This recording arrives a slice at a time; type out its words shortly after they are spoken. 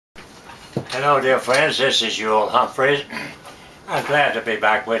Hello dear friends, this is your old Humphreys. I'm glad to be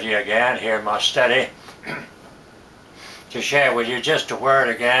back with you again here in my study to share with you just a word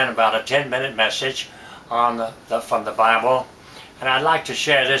again about a 10-minute message on from the Bible. And I'd like to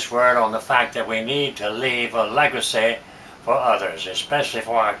share this word on the fact that we need to leave a legacy for others, especially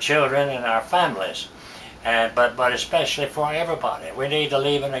for our children and our families, but especially for everybody. We need to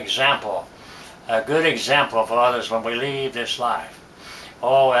leave an example, a good example for others when we leave this life.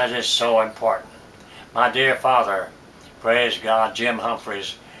 Oh, that is so important. My dear father, praise God, Jim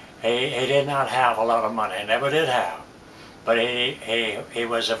Humphreys, he did not have a lot of money, never did have. But he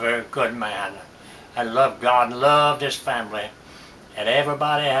was a very good man and loved God and loved his family. And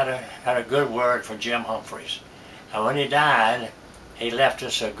everybody had a good word for Jim Humphreys. And when he died, he left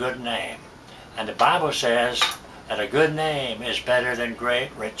us a good name. And the Bible says that a good name is better than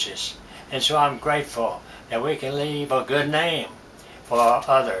great riches. And so I'm grateful that we can leave a good name for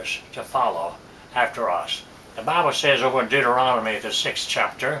others to follow after us. The Bible says over in Deuteronomy, the 6th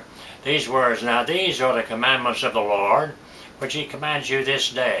chapter, these words, "Now these are the commandments of the Lord, which he commands you this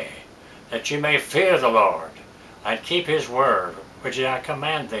day, that you may fear the Lord, and keep his word, which I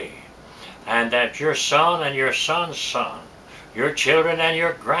command thee, and that your son and your son's son, your children and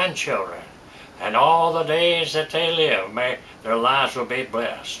your grandchildren, and all the days that they live, their lives will be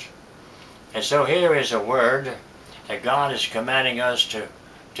blessed." And so here is a word that God is commanding us to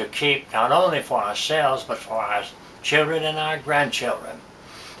keep, not only for ourselves, but for our children and our grandchildren.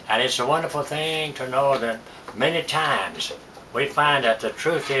 And it's a wonderful thing to know that many times we find that the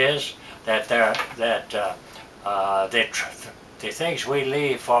truth is that the things we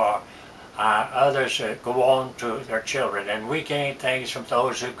leave for others go on to their children, and we gain things from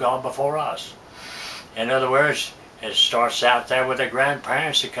those who've gone before us. In other words, it starts out there with the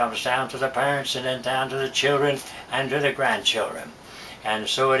grandparents, it comes down to the parents, and then down to the children and to the grandchildren. And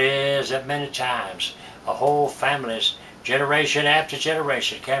so it is that many times a whole family's generation after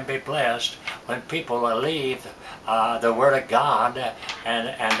generation can be blessed when people leave the Word of God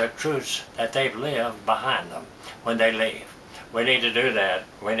and the truths that they've lived behind them when they leave. We need to do that.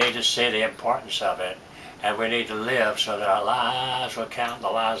 We need to see the importance of it, and we need to live so that our lives will count in the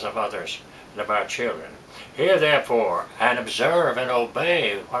lives of others and of our children. Hear therefore, and observe and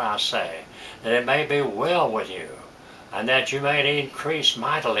obey what I say, that it may be well with you, and that you may increase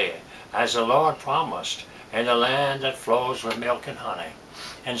mightily, as the Lord promised, in the land that flows with milk and honey.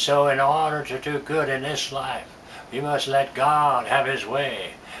 And so in order to do good in this life, you must let God have his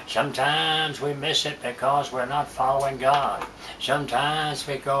way. Sometimes we miss it because we're not following God. Sometimes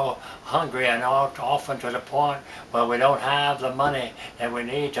we go hungry, and often to the point where we don't have the money that we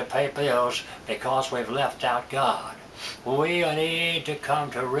need to pay bills because we've left out God. We need to come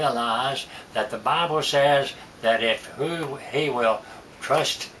to realize that the Bible says that if he will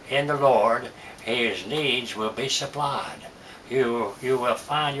trust in the Lord, his needs will be supplied. You will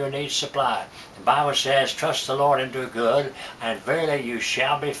find your needs supplied. The Bible says, "Trust the Lord and do good, and verily you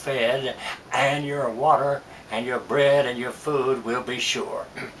shall be fed, and your water and your bread and your food will be sure."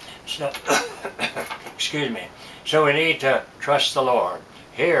 So, excuse me. So we need to trust the Lord.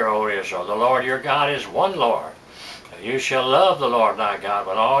 Hear, O Israel, the Lord your God is one Lord. You shall love the Lord thy God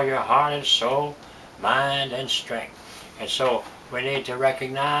with all your heart and soul, mind and strength. And so we need to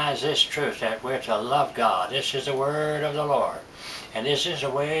recognize this truth, that we're to love God. This is the word of the Lord. And this is a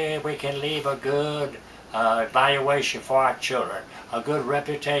way we can leave a good evaluation for our children, a good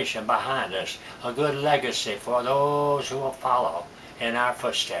reputation behind us, a good legacy for those who will follow in our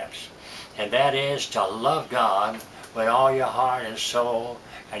footsteps. And that is to love God with all your heart and soul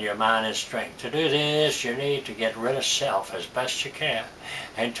and your mind and strength. To do this, you need to get rid of self as best you can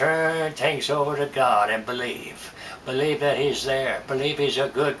and turn things over to God and believe. Believe that he's there. Believe he's a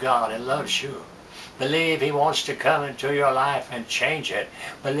good God and loves you. Believe he wants to come into your life and change it.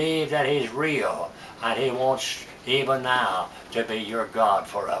 Believe that he's real and he wants even now to be your God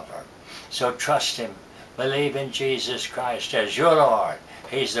forever. So trust him. Believe in Jesus Christ as your Lord.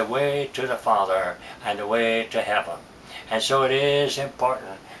 He's the way to the Father and the way to heaven. And so it is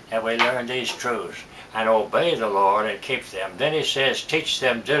important that we learn these truths and obey the Lord and keep them. Then he says, teach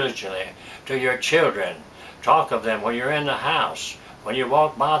them diligently to your children. Talk of them when you're in the house, when you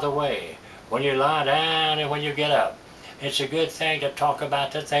walk by the way, when you lie down and when you get up. It's a good thing to talk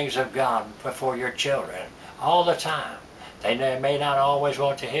about the things of God before your children all the time. They may not always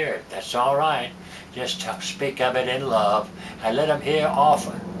want to hear it. That's all right. Just speak of it in love and let them hear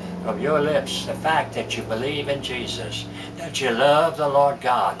often from your lips the fact that you believe in Jesus, that you love the Lord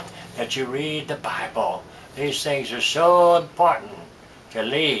God, that you read the Bible. These things are so important to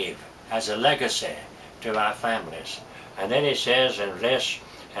leave as a legacy to our families. And then he says in this,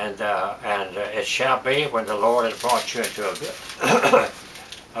 And it shall be when the Lord has brought you into a good,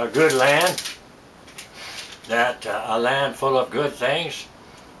 a good land, that a land full of good things,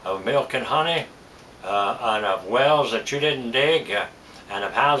 of milk and honey, and of wells that you didn't dig, and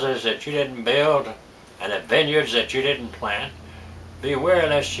of houses that you didn't build, and of vineyards that you didn't plant. Beware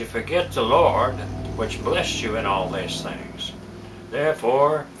lest you forget the Lord, which blessed you in all these things.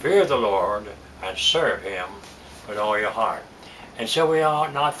 Therefore, fear the Lord and serve him with all your heart. And so we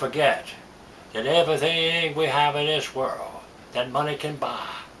ought not forget that everything we have in this world that money can buy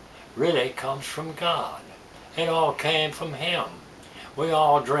really comes from God. It all came from him. We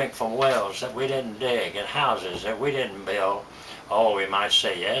all drink from wells that we didn't dig and houses that we didn't build. Oh, we might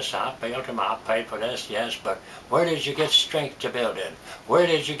say, yes, I built them, I paid for this, yes, but where did you get strength to build it? Where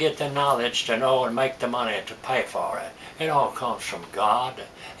did you get the knowledge to know and make the money to pay for it? It all comes from God.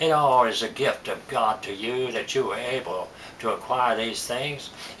 It all is a gift of God to you that you were able to acquire these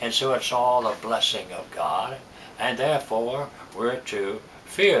things. And so it's all a blessing of God. And therefore, we're to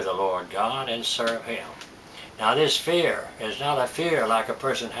fear the Lord God and serve him. Now this fear is not a fear like a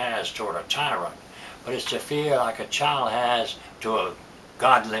person has toward a tyrant, but it's a fear like a child has to a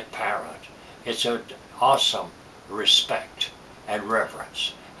godly parent. It's an awesome respect and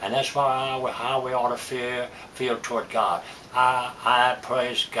reverence. And that's how we ought to feel toward God. I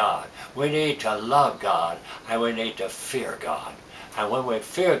praise God. We need to love God, and we need to fear God. And when we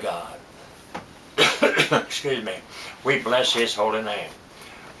fear God, excuse me, we bless his holy name.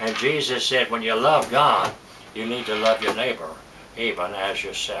 And Jesus said, when you love God, you need to love your neighbor, even as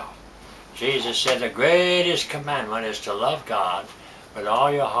yourself. Jesus said the greatest commandment is to love God with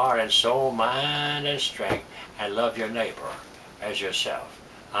all your heart and soul, mind and strength, and love your neighbor as yourself.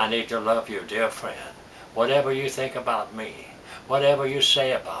 I need to love you, dear friend. Whatever you think about me, whatever you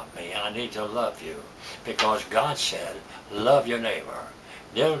say about me, I need to love you, because God said, love your neighbor.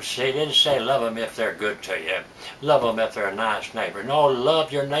 He didn't say love them if they're good to you. Love them if they're a nice neighbor. No,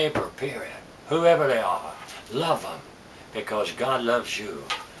 love your neighbor, period. Whoever they are, love them, because God loves you.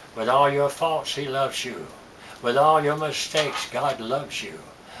 With all your faults, he loves you. With all your mistakes, God loves you.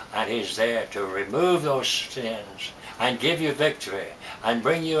 And he's there to remove those sins and give you victory and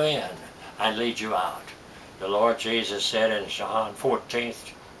bring you in and lead you out. The Lord Jesus said in John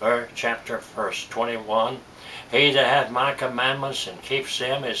 14th chapter, verse 21, he that hath my commandments and keeps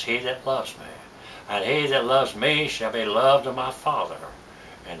them is he that loves me. And he that loves me shall be loved of my Father.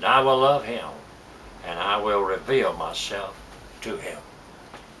 And I will love him, and I will reveal myself to him.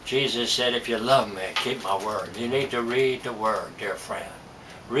 Jesus said, if you love me, keep my word. You need to read the word, dear friend.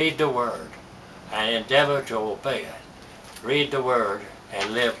 Read the word and endeavor to obey it. Read the word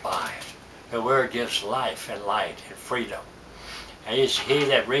and live by it. The word gives life and light and freedom. And it's he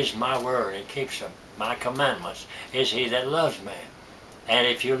that reads my word and keeps them, my commandments, is he that loves me. And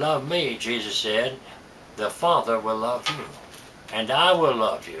if you love me, Jesus said, the Father will love you. And I will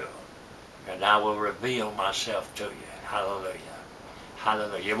love you. And I will reveal myself to you. Hallelujah.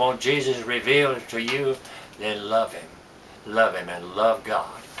 Hallelujah. You want Jesus revealed to you? Then love him. Love him and love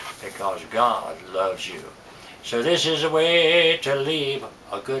God, because God loves you. So this is a way to leave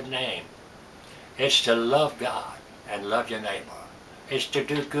a good name. It's to love God and love your neighbor. It's to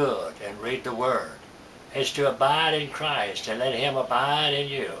do good and read the word. It's to abide in Christ and let him abide in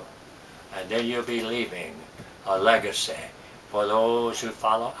you. And then you'll be leaving a legacy for those who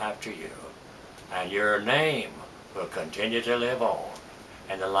follow after you. And your name will continue to live on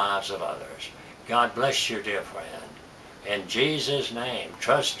in the lives of others. God bless you, dear friend. In Jesus' name,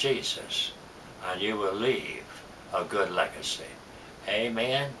 trust Jesus, and you will leave a good legacy.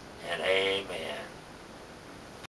 Amen and amen.